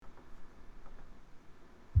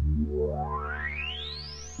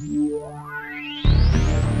Extreme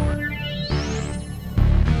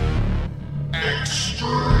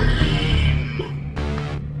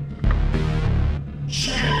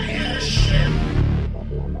Championship.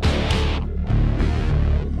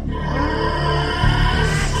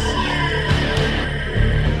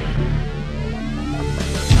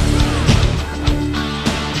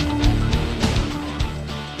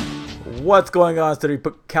 What's going on, 30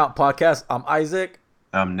 Count Podcast? I'm Isaac.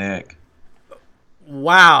 I'm Nick.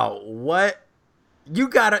 Wow, what you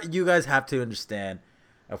guys have to understand.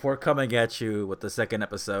 If we're coming at you with the second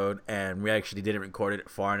episode and we actually didn't record it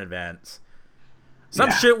far in advance, some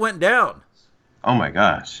shit went down. Oh my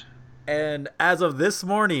gosh. And as of this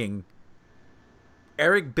morning,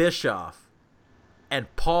 Eric Bischoff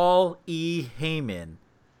and Paul E. Heyman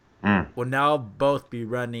will now both be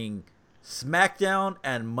running SmackDown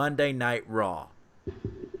and Monday Night Raw.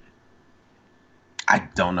 I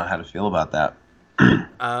don't know how to feel about that.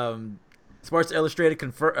 Sports Illustrated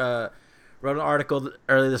wrote an article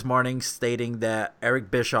early this morning stating that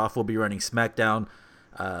Eric Bischoff will be running SmackDown.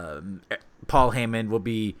 Paul Heyman will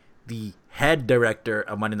be the head director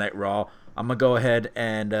of Monday Night Raw. I'm going to go ahead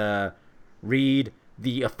and read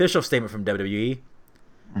the official statement from WWE.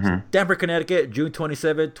 Stamford, Connecticut, June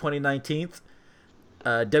 27, 2019.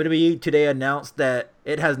 WWE today announced that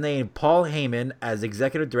it has named Paul Heyman as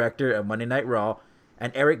executive director of Monday Night Raw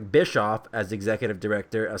and Eric Bischoff as executive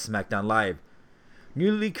director of SmackDown Live.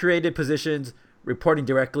 Newly created positions reporting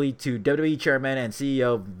directly to WWE Chairman and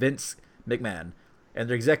CEO Vince McMahon. In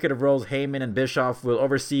their executive roles, Heyman and Bischoff will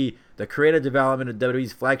oversee the creative development of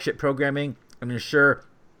WWE's flagship programming and ensure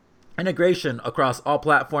integration across all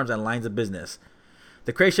platforms and lines of business.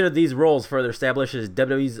 The creation of these roles further establishes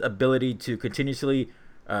WWE's ability to continuously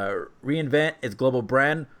reinvent its global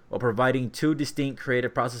brand while providing two distinct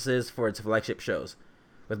creative processes for its flagship shows.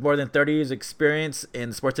 With more than 30 years' experience in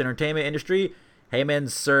the sports entertainment industry, Heyman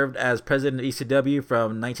served as president of ECW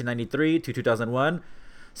from 1993 to 2001,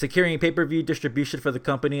 securing pay-per-view distribution for the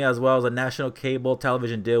company as well as a national cable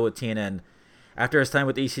television deal with TNN. After his time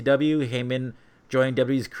with ECW, Heyman joined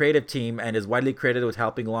WWE's creative team and is widely credited with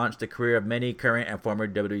helping launch the career of many current and former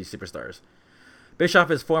WWE superstars. Bischoff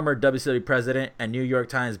is former WCW president and New York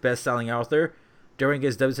Times best-selling author. During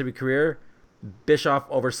his WCW career, Bischoff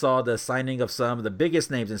oversaw the signing of some of the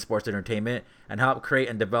biggest names in sports entertainment and helped create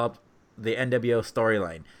and develop the NWO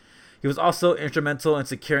storyline. He was also instrumental in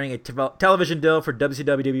securing a television deal for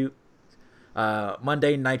WCW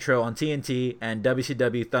Monday Nitro on TNT and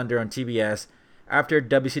WCW Thunder on TBS. After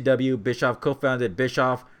WCW, Bischoff co-founded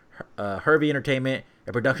Bischoff Hervey Entertainment,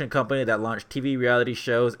 a production company that launched TV reality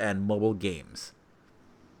shows and mobile games.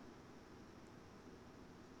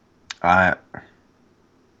 I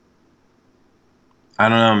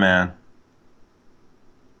don't know, man.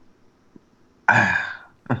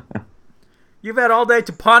 You've had all day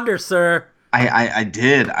to ponder, sir. I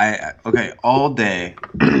did. Okay, all day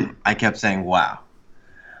I kept saying wow.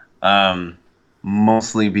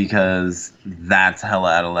 Mostly because that's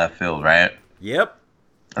hella out of left field, right? Yep.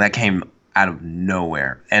 That came out of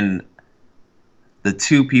nowhere. And the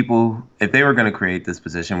two people, if they were going to create this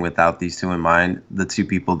position without these two in mind, the two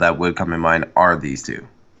people that would come in mind are these two.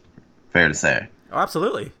 Fair to say. Oh,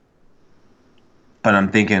 absolutely. But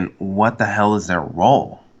I'm thinking, what the hell is their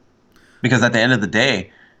role? Because at the end of the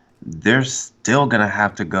day, they're still going to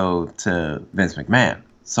have to go to Vince McMahon.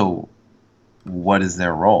 So what is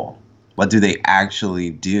their role? What do they actually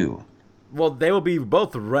do? Well, they will be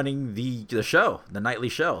both running the show, the nightly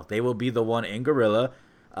show. They will be the one in Gorilla.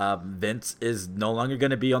 Vince is no longer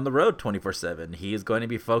going to be on the road 24/7. He is going to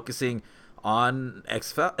be focusing on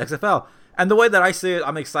XFL. And the way that I see it,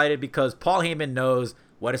 I'm excited because Paul Heyman knows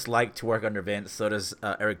what it's like to work under Vince. So does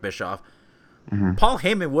Eric Bischoff. Paul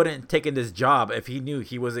Heyman wouldn't have taken this job if he knew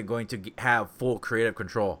he wasn't going to have full creative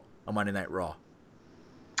control on Monday Night Raw.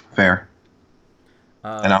 Fair.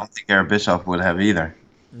 And I don't think Eric Bischoff would have either.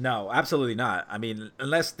 No, absolutely not. I mean,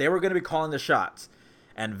 unless they were going to be calling the shots.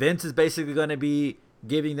 And Vince is basically going to be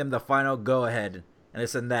giving them the final go-ahead and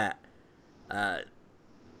this and that.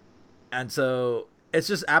 And so it's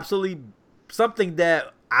just absolutely something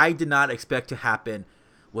that I did not expect to happen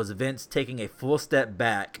was Vince taking a full step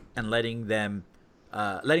back and letting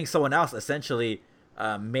someone else essentially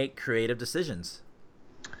make creative decisions.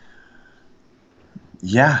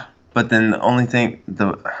 Yeah, but then the only thing,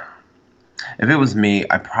 if it was me,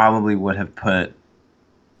 I probably would have put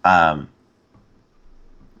Paul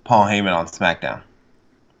Heyman on SmackDown.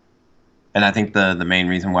 And I think the main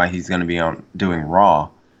reason why he's going to be on doing Raw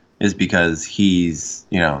is because he's,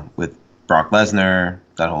 with Brock Lesnar,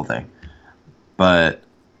 that whole thing. But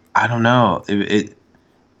I don't know.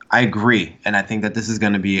 I agree, and I think that this is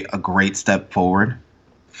going to be a great step forward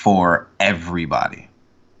for everybody.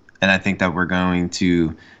 And I think that we're going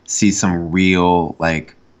to see some real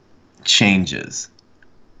like changes.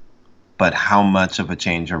 But how much of a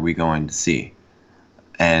change are we going to see?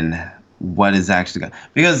 And what is actually going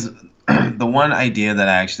because the one idea that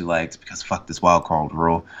I actually liked, because fuck this wild card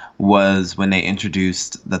rule, was when they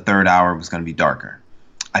introduced the third hour was going to be darker.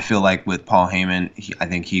 I feel like with Paul Heyman, I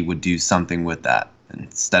think he would do something with that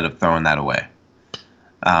instead of throwing that away.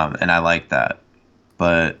 And I like that.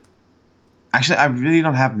 But actually, I really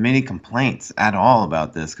don't have many complaints at all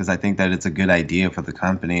about this because I think that it's a good idea for the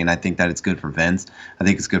company, and I think that it's good for Vince. I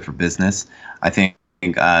think it's good for business. I think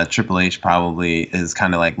Triple H probably is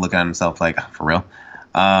kind of like looking at himself like, for real.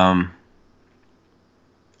 I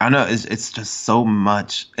don't know. It's just so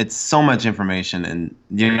much. It's so much information, and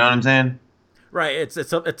you know what I'm saying? Right.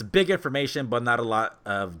 It's big information, but not a lot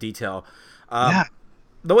of detail. Yeah.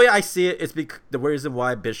 The way I see it is the reason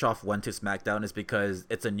why Bischoff went to SmackDown is because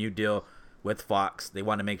it's a new deal with Fox. They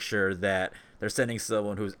want to make sure that they're sending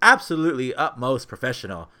someone who's absolutely utmost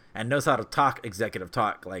professional and knows how to talk executive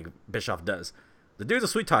talk like Bischoff does. The dude's a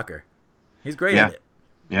sweet talker. He's great at it.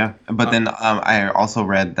 Yeah, but then I also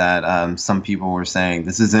read that some people were saying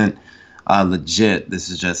this isn't legit. This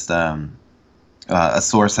is just a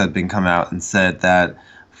source had been come out and said that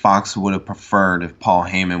Fox would have preferred if Paul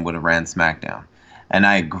Heyman would have ran SmackDown, and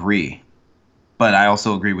I agree. But I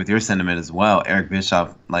also agree with your sentiment as well. Eric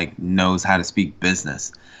Bischoff like knows how to speak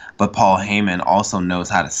business, but Paul Heyman also knows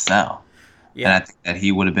how to sell, and I think that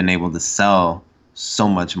he would have been able to sell so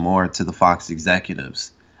much more to the Fox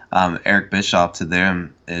executives. Eric Bischoff to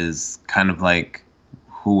them is kind of like,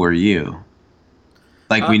 who are you?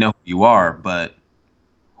 Like we know who you are, but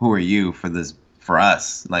who are you for this? For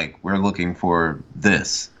us, like we're looking for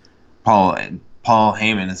this. Paul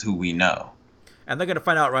Heyman is who we know. And they're going to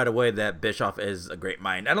find out right away that Bischoff is a great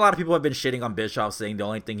mind. And a lot of people have been shitting on Bischoff, saying the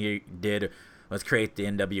only thing he did was create the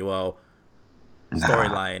NWO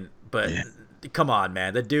storyline. But come on,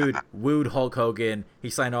 man. The dude wooed Hulk Hogan. He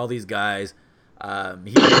signed all these guys. He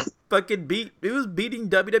was beating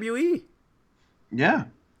WWE. Yeah.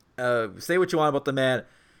 Say what you want about the man.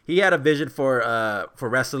 He had a vision for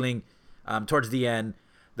wrestling towards the end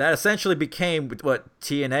that essentially became what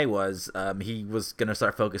TNA was. He was going to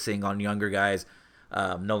start focusing on younger guys,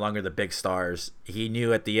 no longer the big stars. He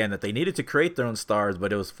knew at the end that they needed to create their own stars,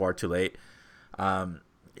 but it was far too late.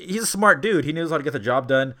 He's a smart dude. He knows how to get the job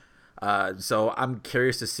done. So I'm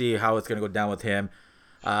curious to see how it's going to go down with him.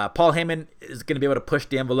 Paul Heyman is going to be able to push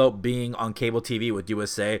the envelope being on cable TV with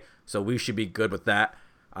USA, so we should be good with that.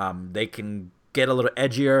 They can get a little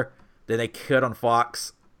edgier than they could on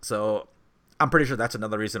Fox. So I'm pretty sure that's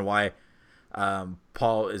another reason why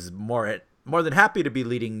Paul is more than happy to be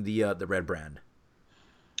leading the Red brand.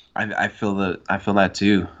 I feel that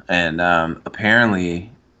too, and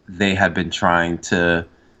apparently they had been trying to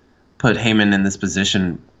put Heyman in this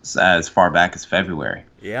position as far back as February.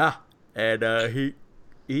 Yeah, and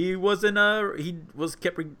he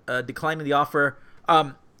kept declining the offer.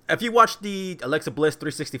 If you watch the Alexa Bliss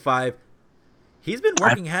 365. He's been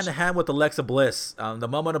working hand in hand with Alexa Bliss. The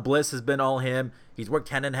Moment of Bliss has been all him. He's worked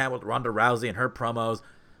hand in hand with Ronda Rousey and her promos.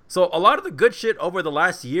 So a lot of the good shit over the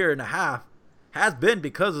last year and a half has been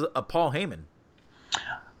because of Paul Heyman.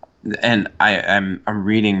 And I'm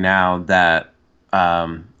reading now that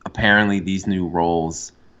apparently these new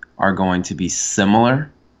roles are going to be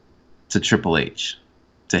similar to Triple H,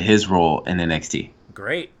 to his role in NXT.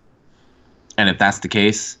 Great. And if that's the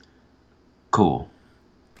case, cool.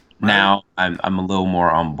 Now I'm a little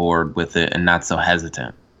more on board with it and not so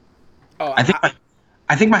hesitant. I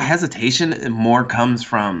think my hesitation more comes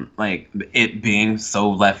from like it being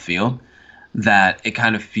so left field that it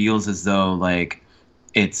kind of feels as though like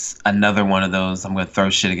it's another one of those I'm going to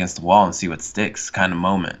throw shit against the wall and see what sticks kind of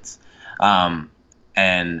moments.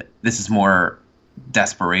 And this is more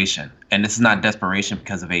desperation, and this is not desperation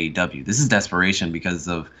because of AEW. This is desperation because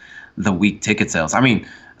of the weak ticket sales. I mean,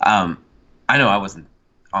 I know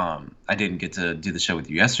I didn't get to do the show with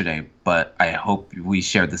you yesterday, but I hope we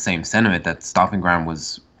shared the same sentiment that Stomping Ground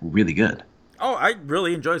was really good. Oh, I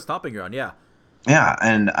really enjoyed Stomping Ground, yeah. Yeah,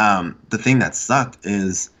 and the thing that sucked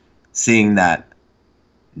is seeing that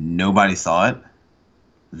nobody saw it.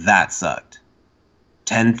 That sucked.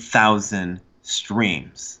 10,000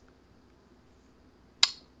 streams.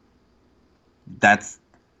 That's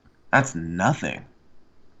nothing.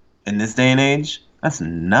 In this day and age, that's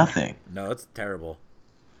nothing. No, it's terrible.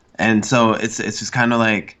 And so it's just kind of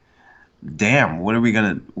like, damn, what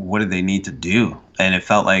do they need to do? And it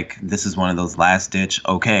felt like this is one of those last ditch,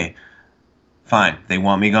 okay, fine, they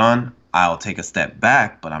want me gone, I'll take a step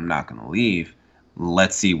back, but I'm not going to leave.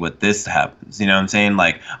 Let's see what this happens. You know what I'm saying?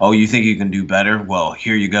 Like, oh, you think you can do better? Well,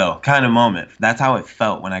 here you go. Kind of moment. That's how it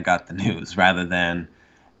felt when I got the news, rather than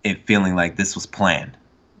it feeling like this was planned.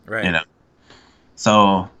 Right. You know?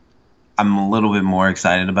 So I'm a little bit more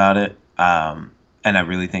excited about it. And I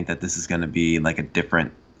really think that this is going to be like a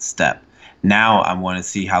different step. Now I want to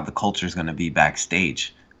see how the culture is going to be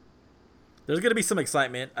backstage. There's going to be some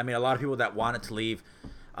excitement. I mean, a lot of people that wanted to leave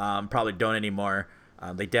probably don't anymore.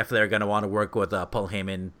 They definitely are going to want to work with Paul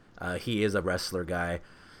Heyman. He is a wrestler guy.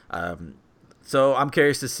 So I'm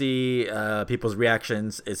curious to see people's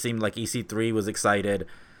reactions. It seemed like EC3 was excited.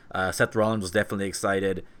 Seth Rollins was definitely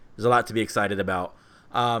excited. There's a lot to be excited about.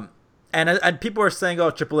 And people are saying, oh,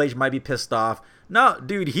 Triple H might be pissed off. No,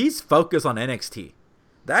 dude, he's focused on NXT.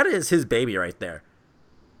 That is his baby right there.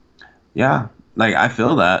 Yeah, like I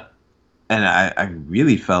feel that. And I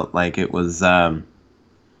really felt like it was...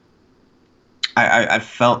 I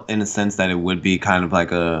felt in a sense that it would be kind of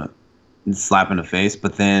like a slap in the face,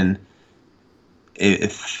 but then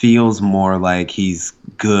it feels more like he's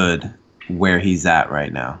good where he's at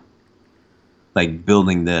right now. Like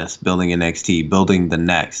building NXT, building the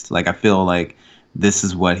next. Like I feel like this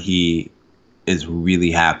is what he is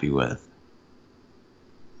really happy with.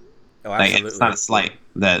 Oh, like it's not a slight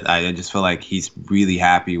that I just feel like he's really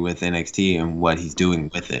happy with NXT and what he's doing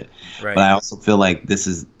with it. Right. But I also feel like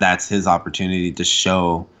that's his opportunity to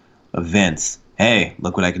show Vince, hey,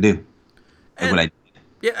 look what I can do. Look what I did.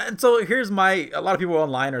 Yeah, and so here's a lot of people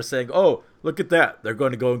online are saying, oh, look at that. They're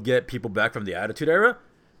going to go and get people back from the Attitude Era.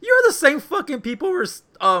 You're the same fucking people who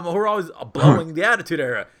are always blowing the Attitude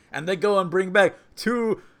Era. And they go and bring back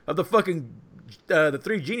two of the fucking, the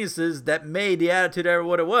three geniuses that made the Attitude Era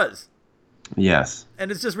what it was. Yes.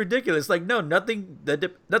 And it's just ridiculous. Like, no, nothing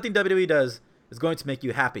WWE does is going to make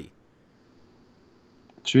you happy.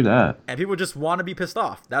 True that. And people just want to be pissed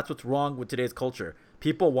off. That's what's wrong with today's culture.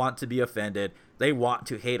 People want to be offended. They want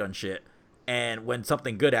to hate on shit. And when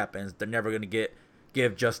something good happens, they're never going to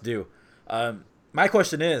give just due. My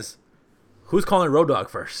question is, who's calling Road Dogg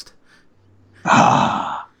first?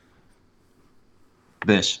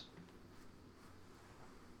 Bish.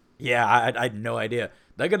 Yeah, I had no idea.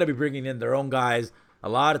 They're going to be bringing in their own guys. A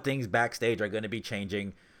lot of things backstage are going to be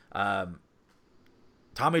changing.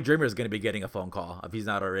 Tommy Dreamer is going to be getting a phone call if he's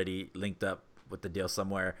not already linked up with the deal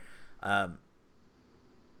somewhere.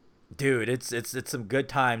 Dude, it's some good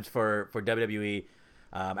times for WWE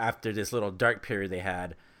after this little dark period they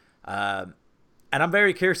had. And I'm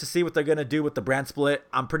very curious to see what they're going to do with the brand split.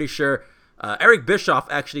 I'm pretty sure Eric Bischoff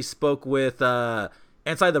actually spoke with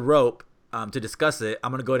Inside the Rope to discuss it.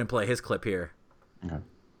 I'm going to go ahead and play his clip here. Okay.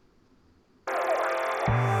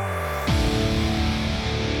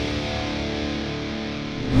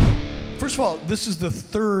 First of all, this is the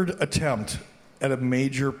third attempt at a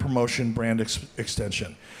major promotion brand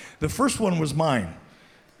extension. The first one was mine.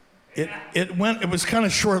 It was kind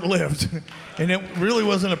of short-lived, and it really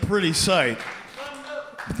wasn't a pretty sight.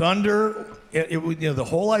 Thunder, the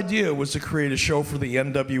whole idea was to create a show for the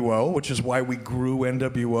NWO, which is why we grew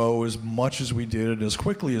NWO as much as we did and as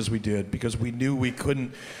quickly as we did, because we knew we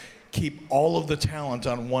couldn't keep all of the talent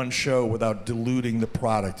on one show without diluting the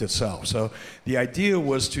product itself. So the idea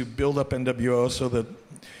was to build up NWO so that,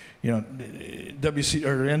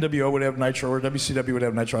 NWO would have Nitro or WCW would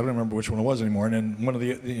have Nitro. I don't remember which one it was anymore. And then one of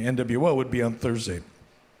the NWO would be on Thursday.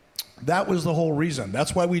 That was the whole reason.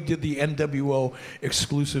 That's why we did the NWO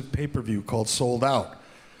exclusive pay-per-view called Sold Out.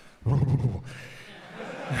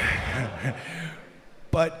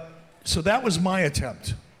 So that was my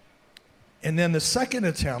attempt. And then the second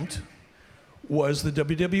attempt was the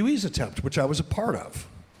WWE's attempt, which I was a part of.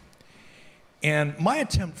 And my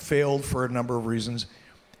attempt failed for a number of reasons.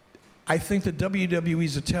 I think the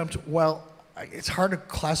WWE's attempt, well, it's hard to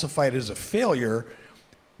classify it as a failure,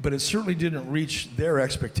 but it certainly didn't reach their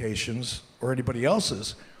expectations or anybody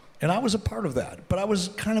else's. And I was a part of that. But I was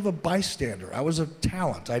kind of a bystander. I was a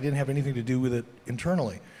talent. I didn't have anything to do with it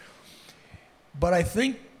internally. But I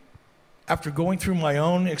think after going through my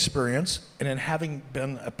own experience and then having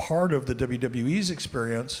been a part of the WWE's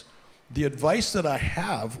experience, the advice that I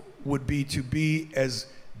have would be to be as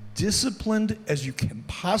disciplined as you can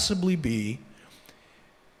possibly be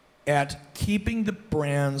at keeping the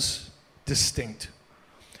brands distinct.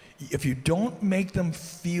 If you don't make them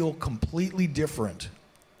feel completely different,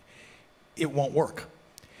 it won't work.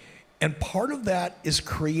 And part of that is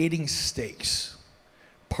creating stakes.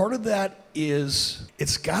 Part of that is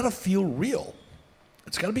it's got to feel real.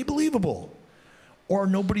 It's got to be believable, or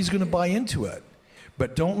nobody's going to buy into it.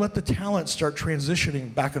 But don't let the talent start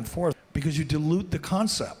transitioning back and forth, because you dilute the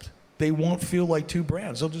concept. they won't feel like two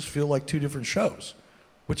brands. They'll just feel like two different shows,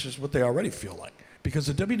 which is what they already feel like. Because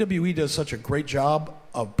the WWE does such a great job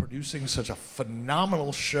of producing such a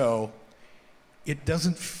phenomenal show, it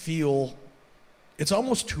doesn't feel, it's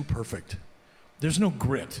almost too perfect. There's no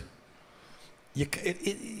grit.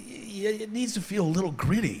 It needs to feel a little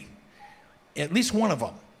gritty. At least one of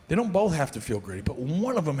them. They don't both have to feel gritty, but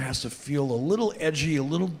one of them has to feel a little edgy, a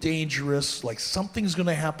little dangerous, like something's going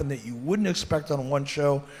to happen that you wouldn't expect on one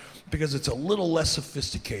show because it's a little less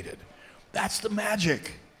sophisticated. That's the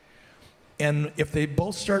magic. And if they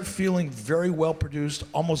both start feeling very well produced,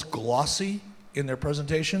 almost glossy in their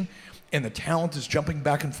presentation, and the talent is jumping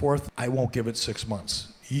back and forth, I won't give it 6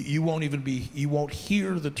 months. You won't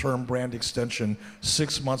hear the term brand extension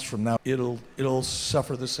 6 months from now. It'll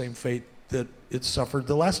suffer the same fate that it suffered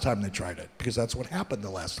the last time they tried it, because that's what happened the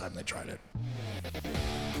last time they tried it.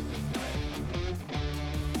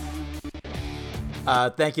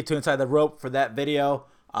 Thank you to Inside the Rope for that video.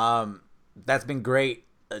 That's been great.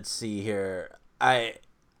 Let's see here. I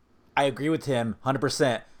agree with him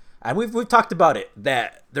 100%. And we've talked about it,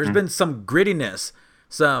 that there's been some grittiness,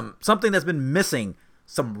 something that's been missing,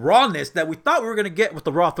 some rawness that we thought we were gonna get with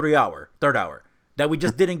the Raw third hour, that we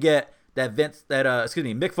just didn't get. That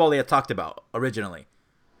Mick Foley had talked about originally.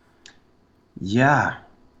 Yeah,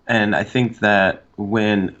 and I think that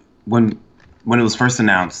when it was first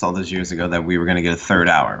announced all those years ago that we were going to get a third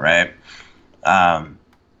hour, right?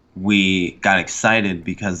 We got excited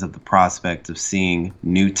because of the prospect of seeing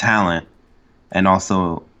new talent and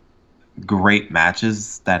also great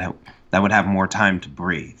matches that would have more time to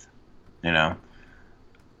breathe, you know.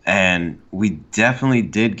 And we definitely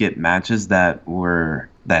did get matches that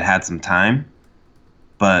had some time,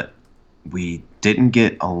 but we didn't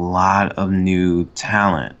get a lot of new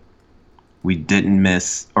talent. We didn't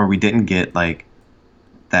get like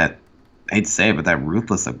that, I hate to say it, but that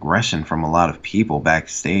ruthless aggression from a lot of people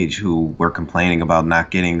backstage who were complaining about not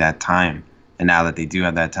getting that time. And now that they do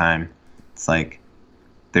have that time, it's like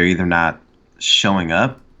they're either not showing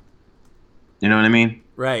up, you know what I mean?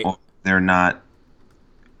 Right. Or they're not,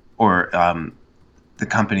 or the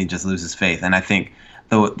company just loses faith. And I think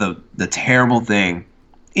the terrible thing,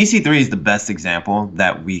 EC3 is the best example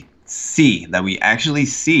that we actually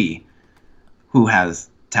see who has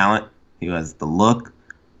talent, who has the look,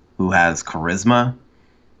 who has charisma,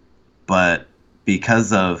 but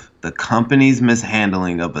because of the company's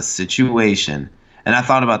mishandling of a situation, and I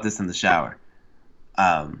thought about this in the shower.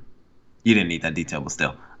 You didn't need that detail, but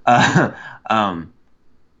still.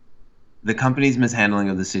 The company's mishandling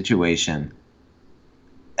of the situation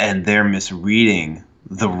and their misreading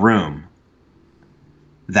the room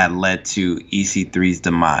that led to EC3's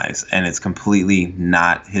demise, and it's completely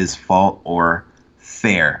not his fault or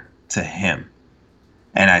fair to him.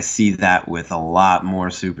 And I see that with a lot more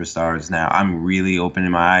superstars now. I'm really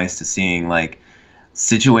opening my eyes to seeing like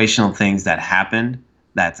situational things that happened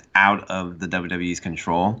that's out of the WWE's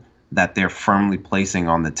control that they're firmly placing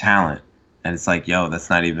on the talent. And it's like, yo, that's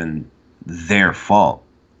not even their fault.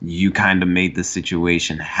 You kind of made the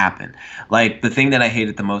situation happen. Like, the thing that I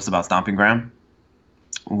hated the most about Stomping Ground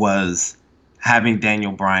was having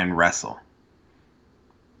Daniel Bryan wrestle.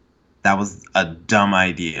 That was a dumb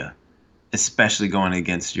idea, especially going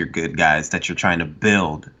against your good guys that you're trying to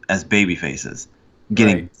build as baby faces,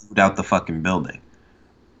 getting booed out the fucking building.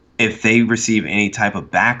 If they receive any type of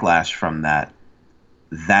backlash from that,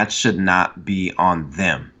 that should not be on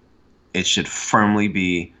them. It should firmly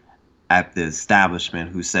be at the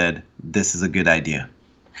establishment who said, this is a good idea.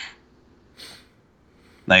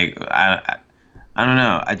 Like, I don't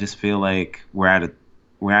know. I just feel like we're at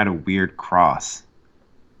a weird cross.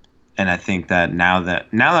 And I think that now that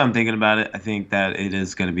I'm thinking about it, I think that it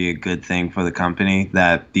is going to be a good thing for the company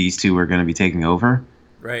that these two are going to be taking over.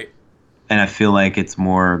 Right. And I feel like it's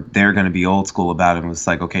more, they're going to be old school about it. And it's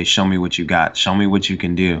like, okay, show me what you got. Show me what you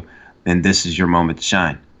can do. And this is your moment to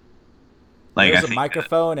shine. Like, here's a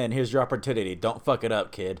microphone and here's your opportunity. Don't fuck it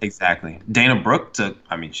up, kid. Exactly. Dana Brooke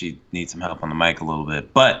she needs some help on the mic a little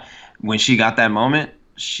bit. But when she got that moment,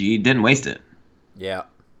 she didn't waste it. Yeah.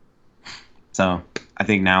 So I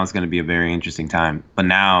think now is going to be a very interesting time. But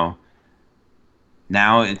now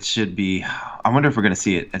it should be, I wonder if we're going to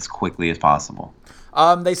see it as quickly as possible.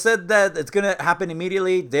 They said that it's going to happen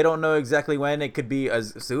immediately. They don't know exactly when. It could be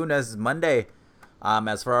as soon as Monday,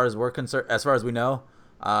 as far as we're concerned, as far as we know.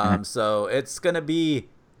 So it's going to be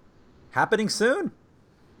happening soon.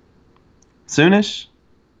 Soonish?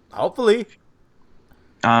 Hopefully.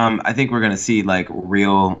 I think we're going to see like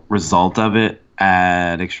real result of it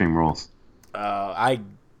at Extreme Rules. I'm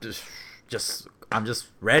just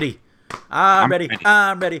ready. I'm I'm ready. ready.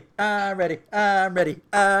 I'm ready. I'm ready. I'm ready.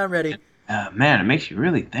 I'm ready. Man, it makes you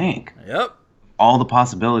really think. Yep. All the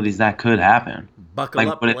possibilities that could happen. Buckle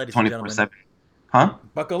up, What if ladies and gentlemen. 24/7? Huh?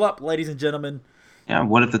 Buckle up, ladies and gentlemen. Yeah.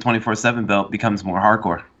 What if the 24/7 belt becomes more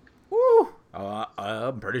hardcore? Woo.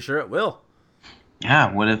 I'm pretty sure it will.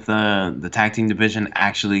 Yeah. What if the tag team division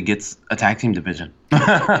actually gets a tag team division?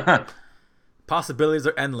 There's Possibilities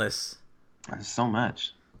are endless. so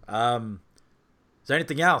much. Is there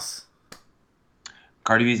anything else?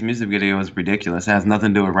 Cardi B's music video was ridiculous. It has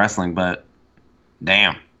nothing to do with wrestling, but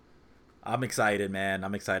damn. I'm excited, man.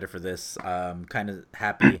 I'm excited for this. Kind of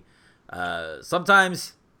happy.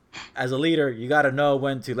 Sometimes, as a leader, you got to know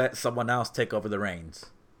when to let someone else take over the reins.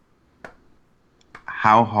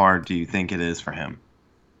 How hard do you think it is for him,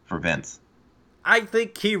 for Vince? I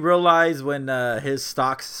think he realized when his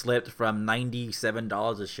stocks slipped from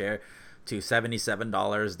 $97 a share to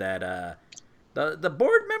 $77 that the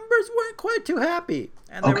board members weren't quite too happy.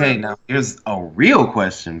 And they Okay, were, now here's a real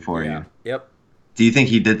question for yeah, you. yep. Do you think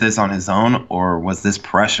he did this on his own, or was this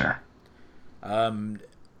pressure?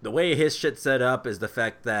 The way his shit set up is the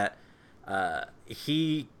fact that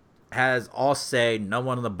he has all say. No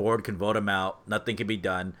one on the board can vote him out. Nothing can be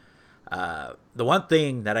done. The one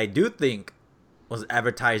thing that I do think was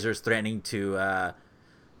advertisers threatening to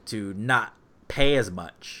not pay as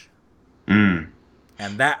much.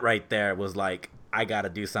 And that right there was like, I got to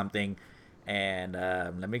do something. And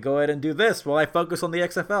let me go ahead and do this while I focus on the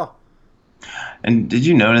XFL. And did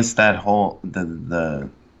you notice that whole the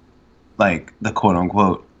quote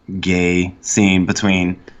unquote gay scene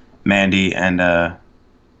between Mandy and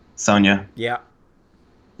Sonya? Yeah.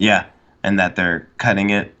 Yeah, and that they're cutting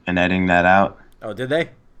it and editing that out. Oh, did they?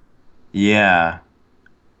 Yeah,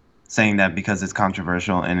 saying that because it's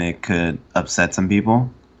controversial and it could upset some people.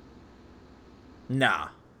 Nah.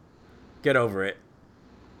 Get over it.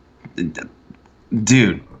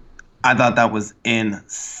 Dude, I thought that was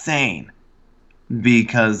insane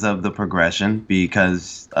because of the progression,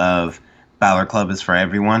 because of Balor Club is for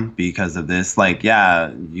everyone, because of this. Like,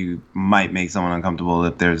 yeah, you might make someone uncomfortable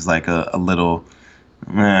if there's like a little,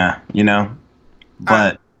 but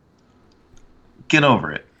get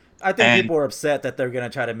over it. I think And- people were upset that they're gonna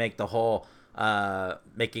try to make the whole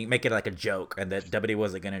make it like a joke, and that WWE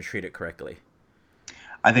wasn't gonna treat it correctly.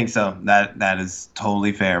 I think so. That is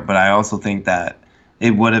totally fair. But I also think that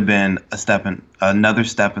it would have been another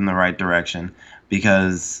step in the right direction,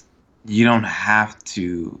 because you don't have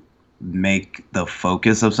to make the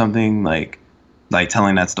focus of something like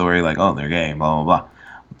telling that story like, oh, they're gay, blah, blah, blah.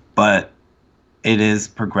 But it is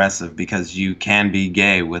progressive because you can be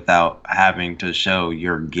gay without having to show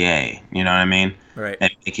you're gay. You know what I mean? Right.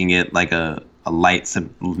 And making it like a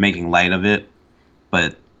making light of it,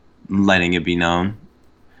 but letting it be known.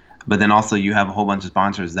 But then also you have a whole bunch of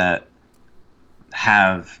sponsors that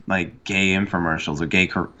have like gay infomercials or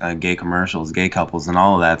gay commercials, gay couples, and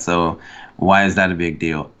all of that. So why is that a big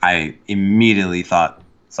deal? I immediately thought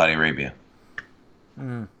Saudi Arabia.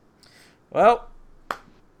 Well,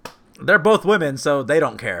 they're both women, so they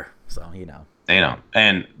don't care. So They don't,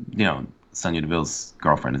 and Sonya Deville's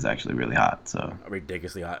girlfriend is actually really hot. So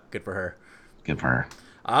ridiculously hot. Good for her. good for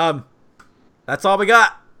her. That's all we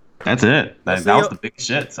got. That's it. We'll That see was you- the big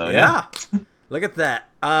shit. So Yeah. Look at that.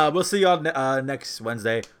 We'll see y'all next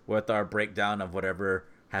Wednesday with our breakdown of whatever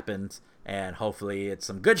happens, and hopefully it's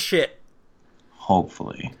some good shit.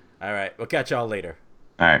 Hopefully. All right, we'll catch y'all later.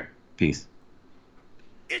 All right. Peace.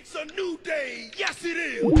 It's a new day. Yes, it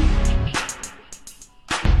is.